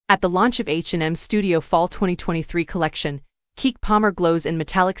At the launch of H&M Studio Fall 2023 collection, Keke Palmer glows in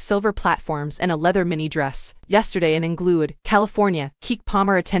metallic silver platforms and a leather mini dress. Yesterday in Inglewood, California, Keke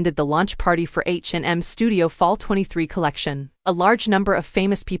Palmer attended the launch party for H&M Studio Fall 23 collection. A large number of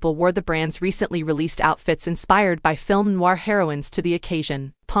famous people wore the brand's recently released outfits inspired by film noir heroines to the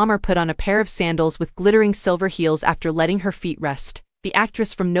occasion. Palmer put on a pair of sandals with glittering silver heels after letting her feet rest. The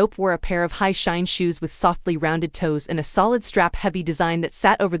actress from Nope wore a pair of high-shine shoes with softly rounded toes and a solid strap-heavy design that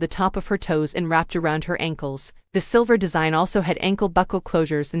sat over the top of her toes and wrapped around her ankles. The silver design also had ankle buckle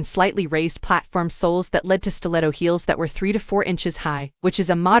closures and slightly raised platform soles that led to stiletto heels that were 3 to 4 inches high, which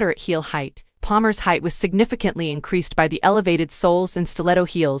is a moderate heel height. Palmer's height was significantly increased by the elevated soles and stiletto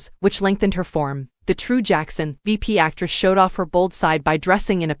heels, which lengthened her form. The True Jackson, VP actress showed off her bold side by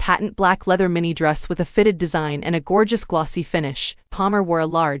dressing in a patent black leather mini dress with a fitted design and a gorgeous glossy finish. Palmer wore a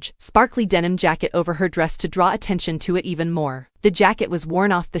large, sparkly denim jacket over her dress to draw attention to it even more. The jacket was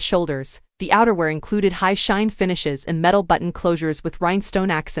worn off the shoulders. The outerwear included high-shine finishes and metal button closures with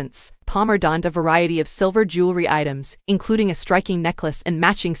rhinestone accents. Palmer donned a variety of silver jewelry items, including a striking necklace and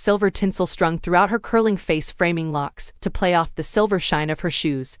matching silver tinsel strung throughout her curling face-framing locks, to play off the silver shine of her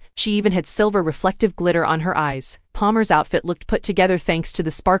shoes. She even had silver reflective glitter on her eyes. Palmer's outfit looked put together thanks to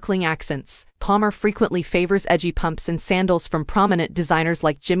the sparkling accents. Palmer frequently favors edgy pumps and sandals from prominent designers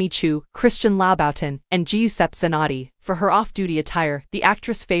like Jimmy Choo, Christian Louboutin, and Giuseppe Zanotti. For her off-duty attire, the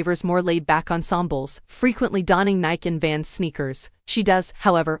actress favors more laid-back ensembles, frequently donning Nike and Vans sneakers. She does,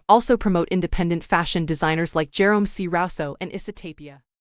 however, also promote independent fashion designers like Jerome C. Rousseau and Issa Tapia.